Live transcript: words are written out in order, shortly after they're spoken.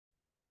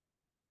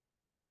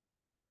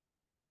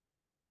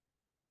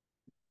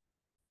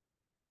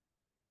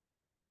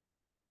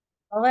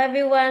Hello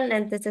everyone,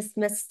 and this is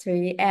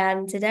Mystery,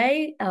 and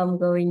today I'm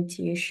going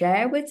to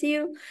share with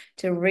you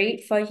to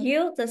read for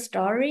you the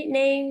story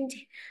named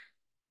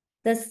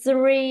The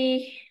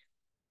Three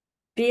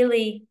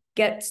Billy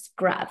Goats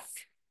Gruff.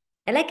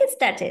 And I get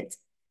started.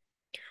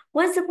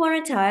 Once upon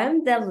a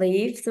time, there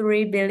lived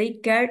three Billy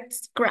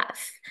Goats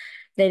Gruff.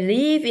 They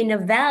live in a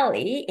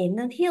valley in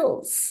the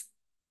hills.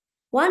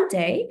 One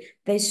day,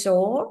 they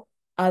saw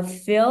a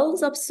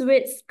field of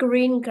sweet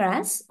green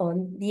grass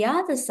on the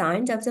other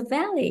side of the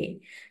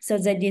valley, so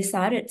they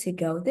decided to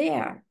go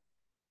there.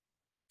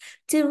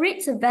 To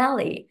reach the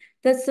valley,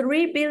 the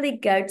three billy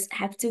goats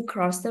have to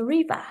cross the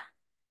river.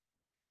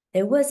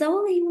 There was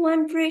only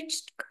one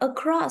bridge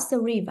across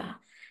the river,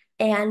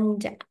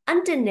 and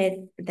underneath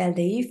there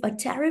lived a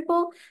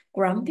terrible,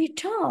 grumpy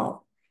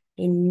troll.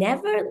 He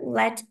never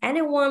let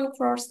anyone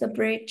cross the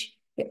bridge.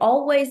 He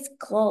always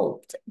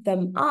clothed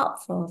them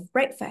up for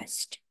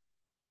breakfast.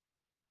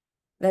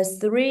 The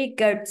three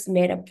goats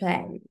made a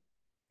plan.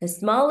 The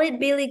smallest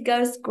billy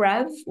goat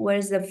Gruff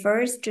was the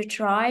first to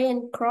try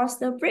and cross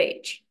the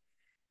bridge.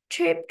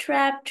 Trip,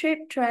 trap,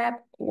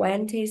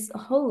 went his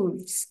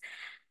hooves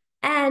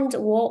and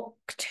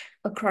walked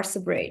across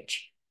the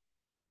bridge.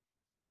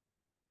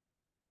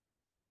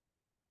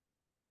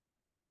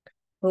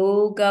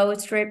 Who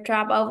goes trip,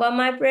 trap over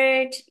my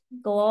bridge?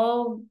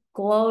 Growled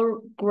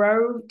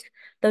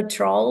the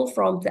troll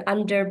from the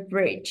under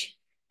bridge.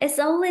 It's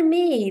only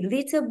me,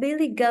 little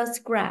Billy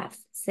Goat Gruff,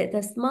 said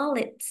the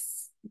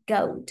smallest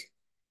goat.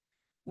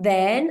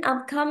 Then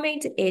I'm coming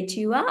to eat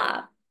you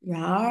up,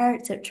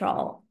 roared the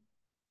troll.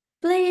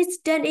 Please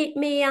don't eat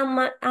me,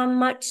 I'm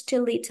much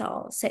too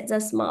little, said the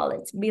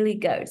smallest Billy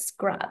Goat's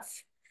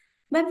Gruff.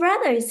 My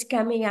brother is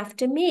coming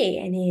after me,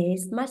 and he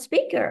is much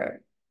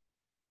bigger.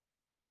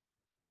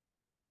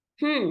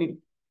 Hmm,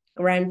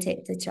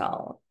 grunted the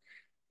troll.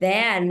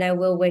 Then I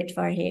will wait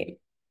for him.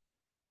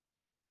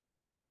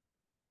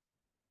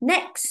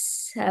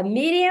 Next, a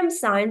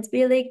medium-sized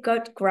Billy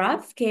Goat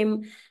Gruff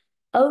came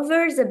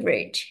over the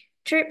bridge.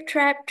 Trip,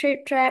 trap,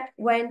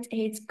 went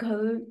his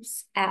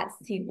hooves as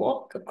he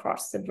walked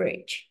across the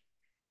bridge.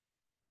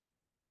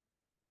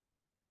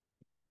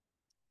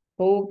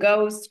 Who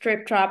goes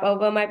trip trap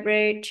over my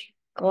bridge?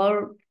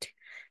 Called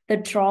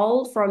the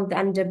troll from the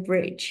under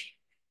bridge.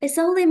 It's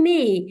only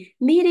me,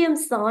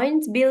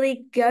 medium-sized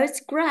Billy Goat's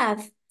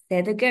Gruff,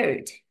 said the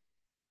goat.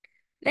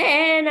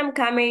 Then I'm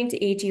coming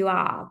to eat you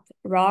up,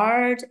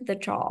 roared the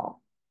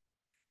troll.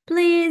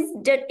 Please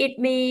don't eat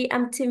me,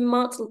 I'm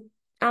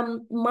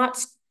much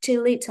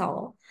too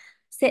little,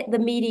 said the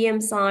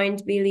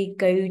medium-sized Billy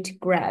Goat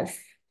Gruff.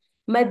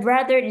 My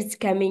brother is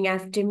coming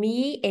after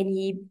me, and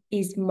he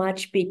is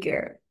much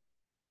bigger.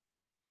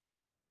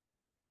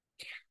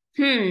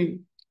 Hmm,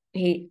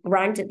 he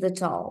grunted the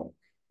troll.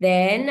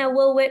 Then I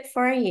will wait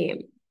for him.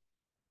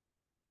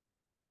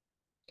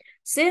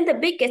 Soon the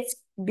biggest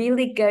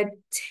Billy Goat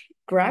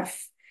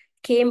Gruff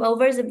came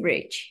over the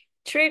bridge.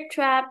 Trip,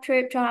 trap,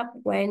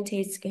 went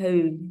his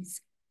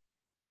hooves.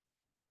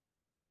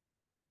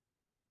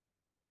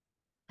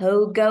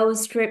 Who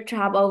goes trip,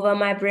 trap over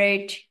my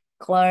bridge?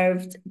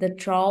 Carved the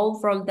troll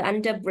from the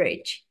under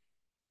bridge.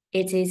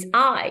 It is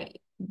I,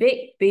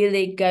 Big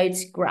Billy Goat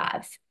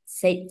Gruff,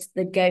 said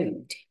the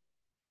goat.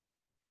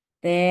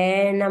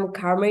 Then I'm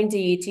coming to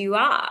eat you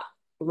up,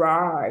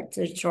 roared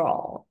the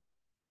troll.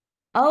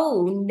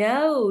 Oh,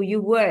 no,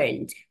 you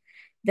weren't.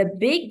 The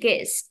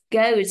biggest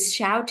ghost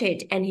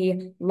shouted, and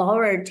he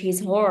lowered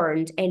his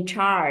horn and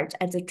charged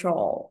at the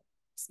troll.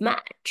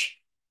 Smash!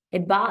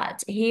 It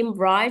butt him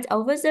right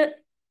over the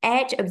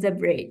edge of the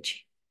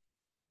bridge.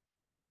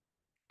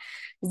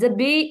 The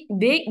big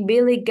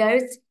Billy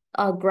Goat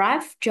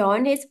Gruff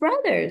joined his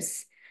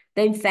brothers.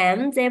 They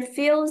found their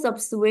fields of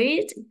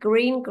sweet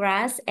green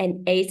grass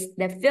and ate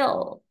the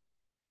fill.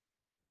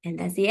 And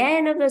that's the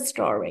end of the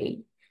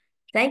story.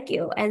 Thank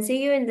you, and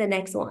see you in the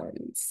next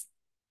ones.